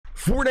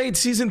Fortnite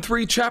Season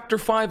 3 Chapter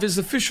 5 is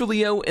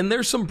officially out, and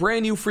there's some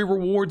brand new free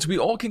rewards we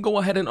all can go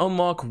ahead and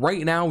unlock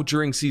right now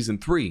during Season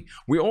 3.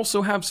 We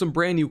also have some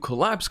brand new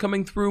collabs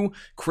coming through,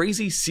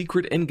 crazy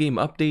secret in-game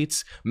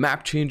updates,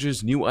 map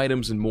changes, new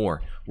items, and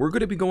more. We're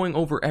going to be going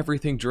over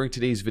everything during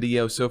today's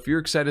video, so if you're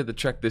excited to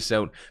check this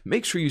out,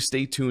 make sure you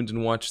stay tuned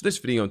and watch this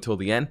video until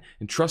the end.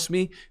 And trust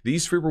me,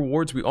 these free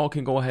rewards we all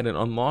can go ahead and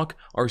unlock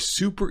are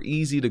super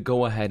easy to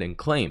go ahead and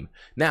claim.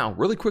 Now,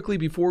 really quickly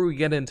before we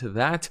get into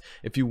that,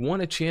 if you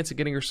want a chance at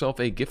getting yourself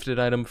a gifted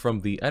item from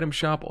the item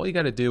shop, all you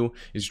got to do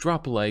is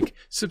drop a like,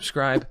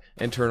 subscribe,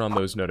 and turn on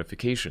those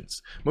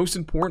notifications. Most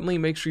importantly,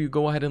 make sure you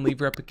go ahead and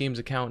leave your Epic Games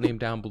account name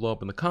down below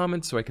up in the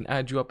comments so I can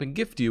add you up and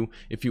gift you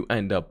if you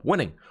end up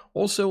winning.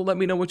 Also, let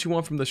me know what you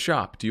want from the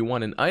shop. Do you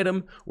want an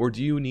item or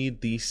do you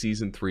need the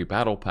Season 3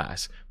 Battle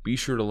Pass? Be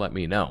sure to let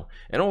me know.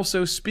 And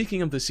also,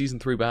 speaking of the Season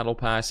 3 Battle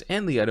Pass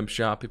and the item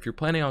shop, if you're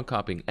planning on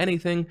copying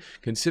anything,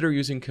 consider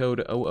using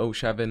code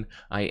 007.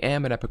 I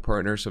am an Epic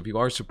partner, so if you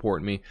are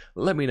supporting me,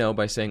 let me know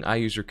by saying I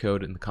use your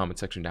code in the comment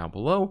section down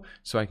below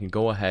so I can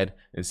go ahead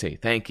and say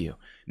thank you.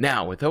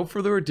 Now, without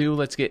further ado,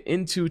 let's get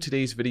into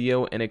today's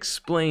video and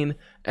explain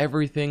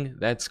everything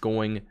that's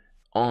going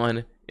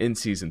on in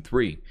Season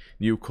 3.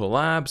 New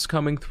collabs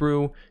coming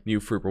through, new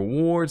free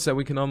rewards that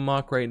we can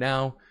unlock right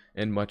now,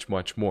 and much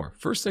more.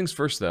 First things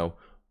first though,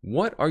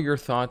 what are your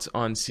thoughts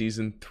on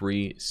Season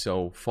 3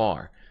 so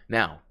far?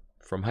 Now,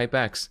 from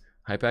HypeX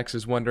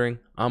is wondering,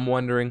 I'm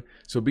wondering,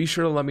 so be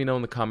sure to let me know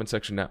in the comment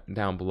section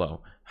down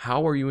below.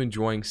 How are you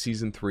enjoying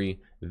Season 3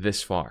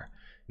 this far?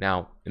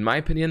 Now, in my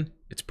opinion,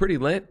 it's pretty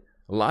lit.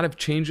 A lot of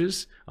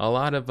changes, a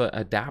lot of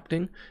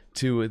adapting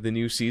to the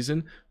new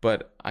season,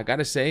 but I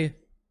gotta say,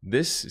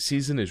 this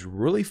season is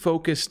really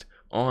focused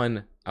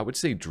on, I would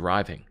say,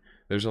 driving.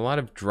 There's a lot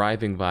of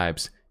driving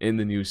vibes in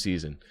the new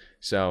season.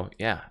 So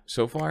yeah,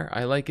 so far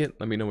I like it.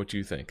 Let me know what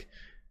you think.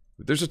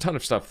 There's a ton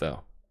of stuff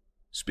though.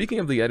 Speaking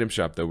of the item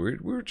shop though,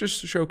 we're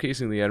just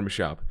showcasing the item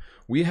shop.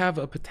 We have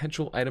a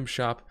potential item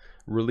shop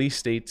release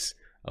dates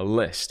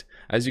list.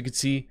 As you can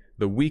see,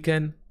 The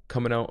Weeknd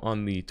coming out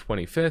on the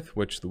 25th,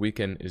 which The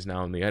Weeknd is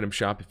now in the item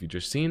shop if you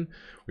just seen.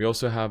 We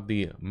also have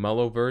the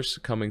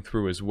Mellowverse coming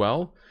through as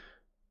well.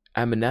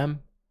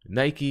 Eminem,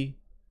 Nike,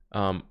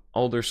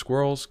 Alder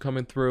Squirrels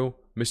coming through,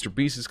 Mr.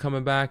 Beast is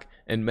coming back,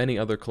 and many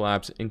other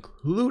collabs,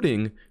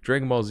 including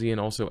Dragon Ball Z and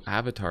also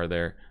Avatar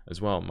there as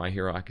well, My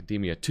Hero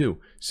Academia too.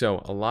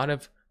 So a lot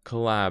of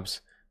collabs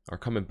are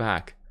coming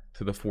back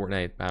to the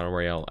Fortnite Battle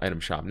Royale item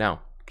shop.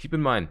 Now, keep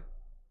in mind,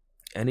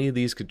 any of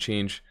these could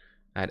change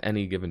at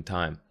any given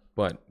time,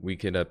 but we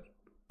could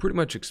pretty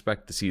much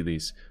expect to see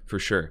these for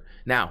sure.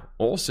 Now,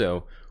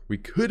 also, we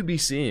could be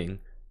seeing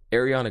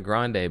Ariana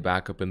Grande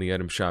back up in the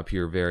item shop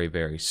here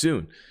very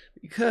soon,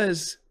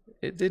 because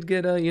it did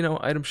get a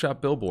item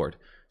shop billboard.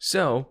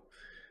 So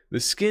the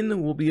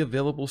skin will be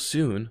available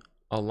soon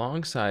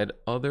alongside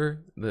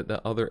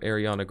the other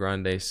Ariana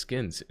Grande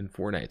skins in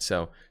Fortnite.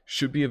 So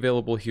should be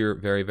available here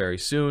very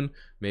soon,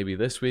 maybe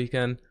this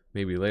weekend,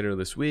 maybe later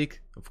this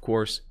week. Of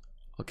course,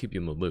 I'll keep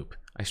you in the loop.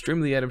 I stream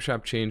the item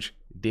shop change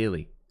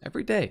daily,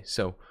 every day,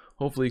 so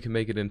hopefully you can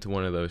make it into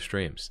one of those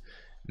streams.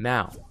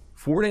 Now,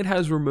 Fortnite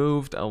has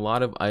removed a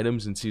lot of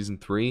items in Season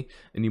 3,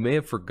 and you may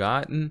have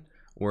forgotten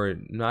or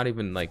not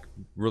even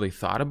really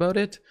thought about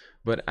it,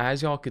 but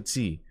as y'all could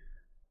see,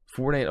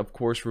 Fortnite of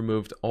course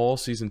removed all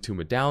Season 2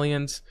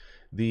 medallions.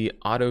 The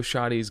auto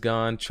shotty's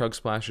gone, chug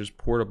splashes,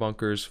 porta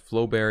bunkers,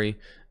 flowberry,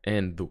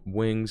 and the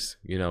wings,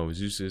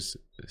 Zeus's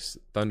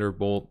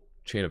thunderbolt,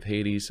 chain of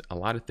Hades. A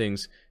lot of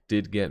things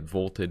did get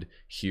vaulted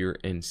here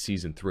in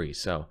Season 3,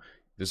 so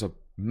there's a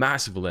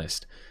massive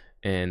list.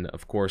 And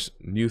of course,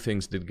 new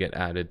things did get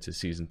added to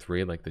Season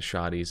 3, like the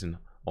shotties and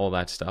all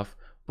that stuff.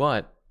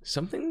 But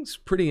something's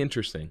pretty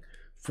interesting.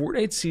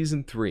 Fortnite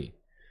Season 3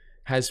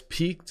 has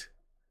peaked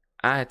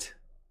at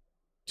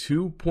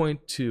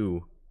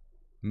 2.2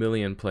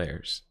 million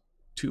players.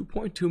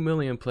 2.2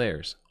 million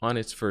players on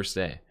its first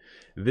day.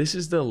 This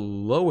is the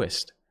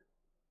lowest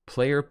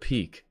player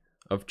peak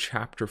of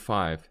Chapter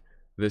 5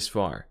 this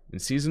far. In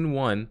Season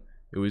 1,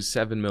 it was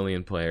 7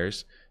 million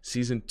players.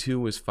 Season 2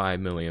 was 5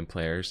 million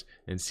players.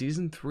 And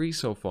Season 3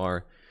 so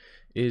far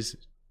is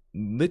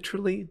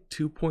literally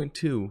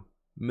 2.2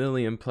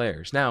 million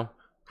players. Now,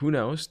 who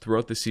knows?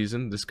 Throughout the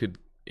season, this could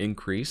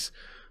increase.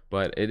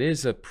 But it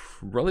is a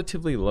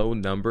relatively low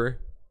number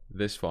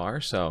this far.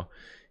 So,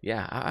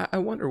 yeah, I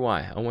wonder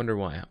why. I wonder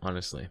why,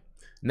 honestly.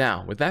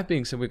 Now, with that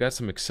being said, we got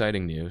some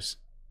exciting news.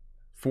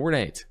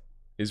 Fortnite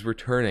is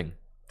returning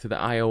to the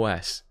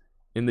iOS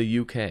in the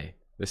UK.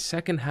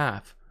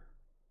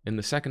 In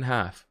the second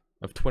half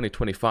of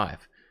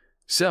 2025.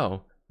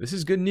 So this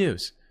is good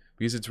news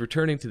because it's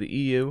returning to the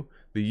EU,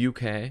 the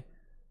UK.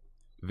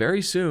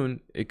 Very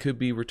soon it could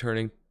be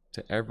returning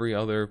to every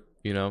other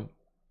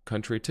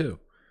country too.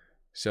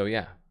 So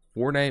yeah,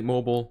 Fortnite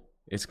Mobile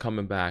is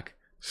coming back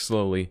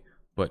slowly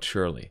but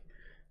surely.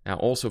 Now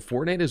also,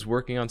 Fortnite is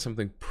working on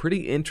something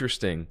pretty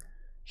interesting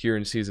here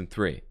in Season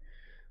 3.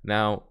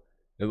 Now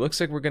it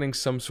looks like we're getting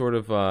some sort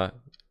of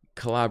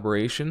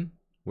collaboration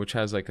which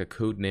has like a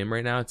code name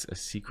right now. It's a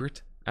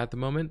secret at the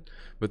moment,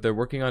 but they're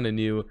working on a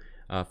new,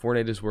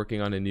 Fortnite is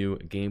working on a new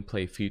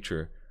gameplay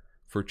feature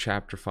for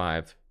Chapter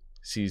 5,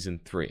 Season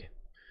 3.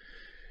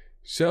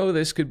 So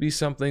this could be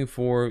something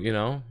for, you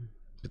know,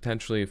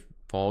 potentially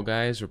Fall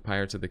Guys or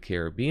Pirates of the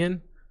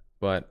Caribbean,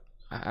 but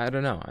I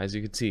don't know. As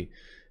you can see,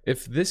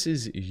 if this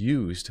is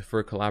used for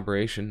a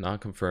collaboration,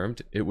 not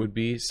confirmed, it would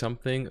be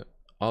something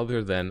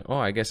other than,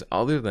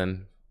 other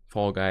than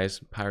Fall Guys,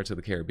 Pirates of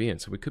the Caribbean.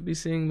 So we could be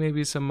seeing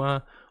maybe some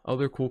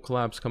other cool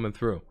collabs coming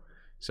through.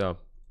 So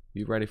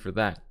be ready for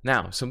that.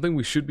 Now, something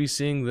we should be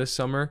seeing this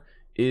summer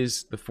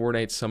is the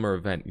Fortnite summer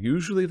event.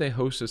 Usually they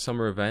host a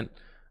summer event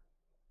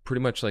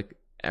pretty much like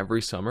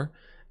every summer,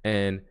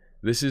 and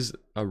this is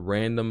a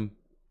random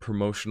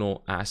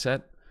promotional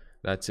asset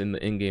that's in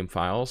the in-game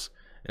files.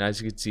 And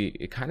as you can see,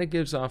 it kind of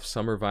gives off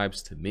summer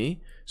vibes to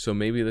me. So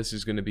maybe this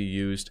is going to be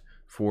used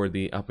for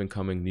the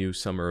up-and-coming new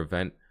summer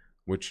event,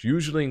 which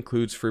usually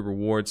includes free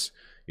rewards.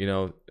 You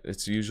know,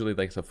 it's usually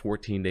like the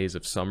 14 days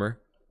of summer,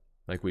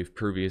 like we've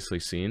previously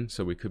seen.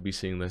 So we could be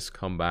seeing this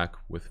come back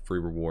with free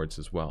rewards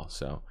as well.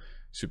 So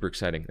super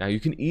exciting. Now you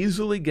can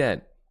easily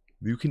get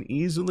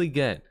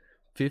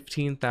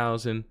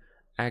 15,000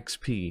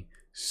 XP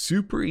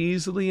super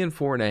easily in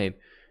Fortnite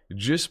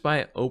just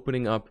by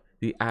opening up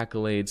the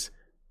accolades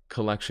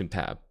collection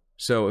tab.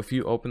 So if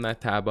you open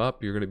that tab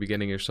up, you're going to be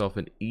getting yourself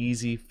an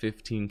easy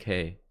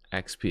 15k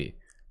XP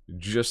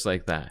just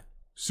like that.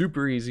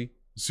 Super easy,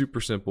 super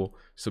simple,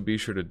 so be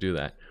sure to do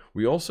that.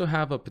 We also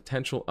have a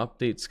potential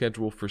update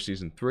schedule for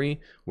Season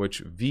 3,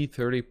 which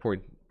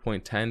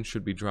V30.10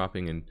 should be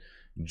dropping in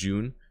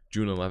June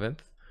 11th,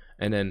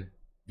 and then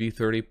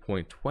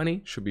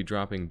V30.20 should be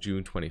dropping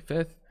June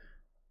 25th,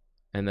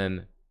 and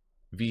then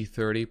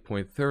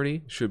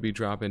V30.30 should be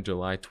dropping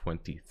July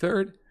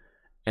 23rd,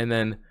 and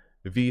then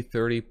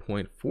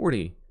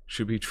V30.40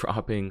 should be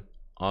dropping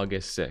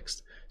August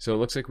 6th. So it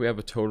looks like we have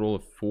a total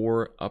of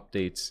 4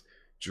 updates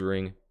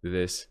during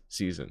this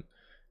season.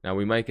 Now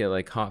we might get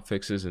like hot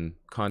fixes and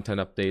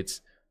content updates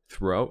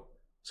throughout,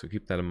 so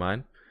keep that in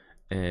mind.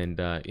 And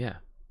yeah,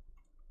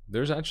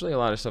 there's actually a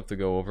lot of stuff to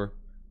go over.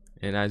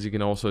 And as you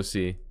can also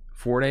see,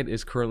 Fortnite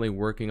is currently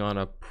working on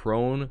a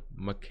prone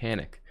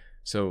mechanic.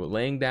 So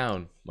laying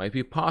down might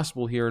be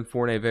possible here in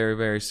Fortnite very,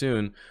 very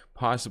soon,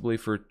 possibly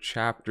for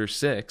Chapter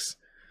 6,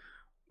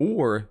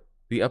 or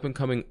the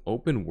up-and-coming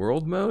open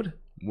world mode,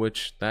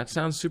 which that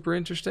sounds super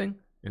interesting,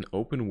 an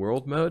open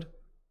world mode.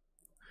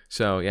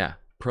 So yeah,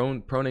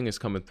 proning is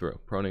coming through.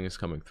 Proning is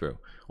coming through.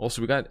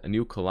 Also, we got a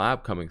new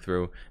collab coming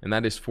through, and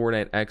that is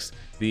Fortnite X,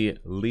 the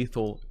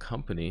Lethal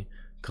Company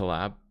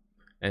collab.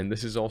 And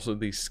this is also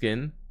the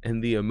skin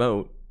and the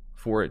emote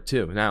for it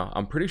too. Now,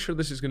 I'm pretty sure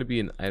this is going to be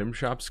an item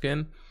shop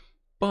skin,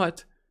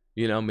 but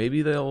you know,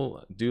 maybe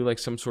they'll do like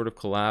some sort of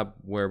collab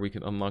where we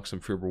can unlock some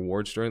free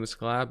rewards during this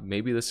collab.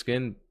 Maybe the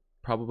skin,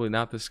 probably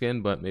not the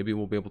skin, but maybe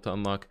we'll be able to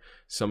unlock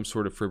some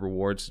sort of free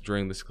rewards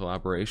during this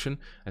collaboration.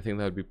 I think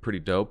that would be pretty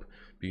dope,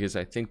 because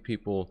I think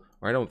people,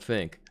 or I don't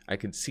think, I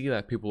can see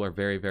that people are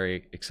very,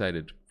 very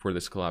excited for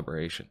this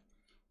collaboration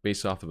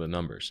based off of the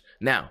numbers.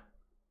 Now,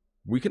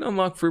 we can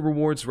unlock free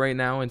rewards right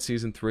now in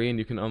Season 3, and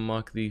you can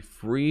unlock the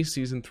free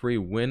Season 3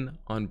 win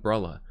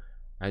umbrella.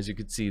 As you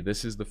can see,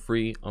 this is the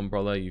free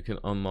umbrella you can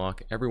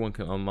unlock. Everyone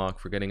can unlock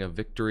for getting a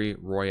victory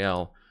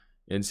royale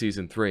in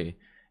Season 3.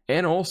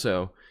 And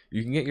also,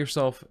 you can get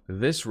yourself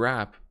this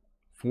wrap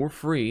for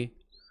free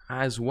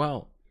as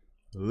well.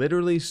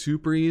 Literally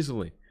super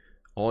easily.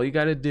 All you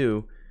got to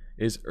do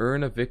is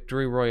earn a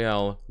victory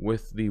royale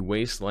with the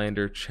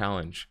Wastelander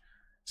challenge.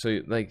 So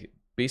like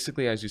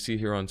basically, as you see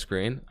here on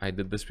screen, I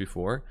did this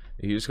before.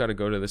 You just got to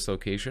go to this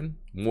location,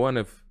 one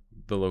of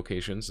the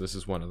locations, this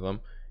is one of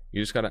them.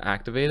 You just got to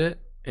activate it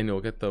and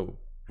you'll get the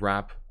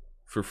wrap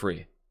for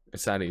free.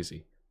 It's that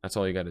easy. That's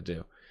all you got to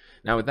do.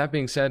 Now with that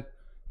being said,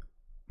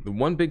 the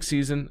one big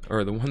season,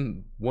 or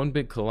the one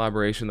big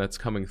collaboration that's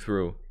coming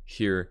through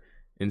here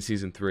in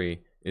Season 3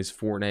 is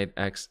Fortnite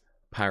X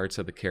Pirates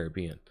of the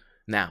Caribbean.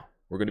 Now,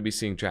 we're going to be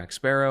seeing Jack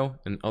Sparrow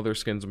and other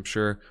skins, I'm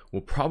sure.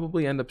 We'll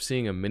probably end up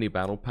seeing a mini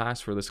battle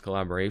pass for this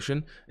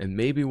collaboration, and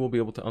maybe we'll be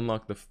able to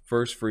unlock the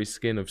first free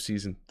skin of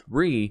Season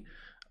 3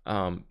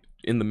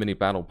 in the mini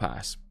battle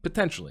pass,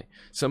 potentially.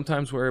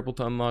 Sometimes we're able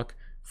to unlock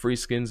free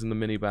skins in the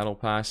mini battle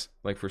pass,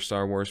 like for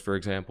Star Wars, for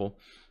example.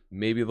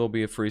 Maybe there'll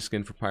be a free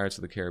skin for Pirates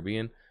of the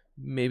Caribbean.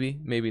 Maybe,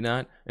 maybe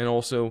not. And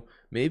also,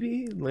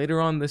 maybe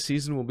later on this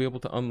season, we'll be able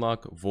to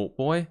unlock Volt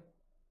Boy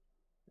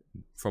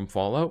from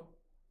Fallout,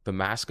 the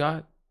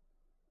mascot,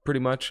 pretty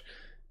much.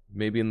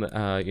 Maybe in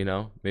the, you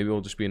know, maybe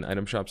it'll just be an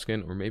item shop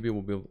skin, or maybe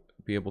we'll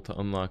be able to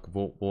unlock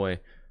Volt Boy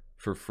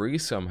for free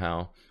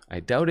somehow. I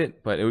doubt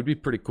it, but it would be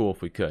pretty cool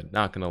if we could,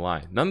 not gonna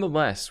lie.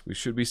 Nonetheless, we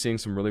should be seeing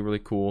some really, really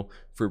cool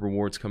free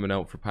rewards coming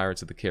out for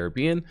Pirates of the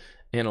Caribbean,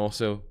 and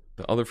also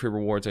the other free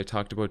rewards I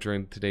talked about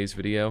during today's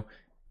video,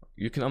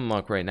 you can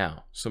unlock right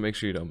now, so make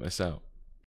sure you don't miss out.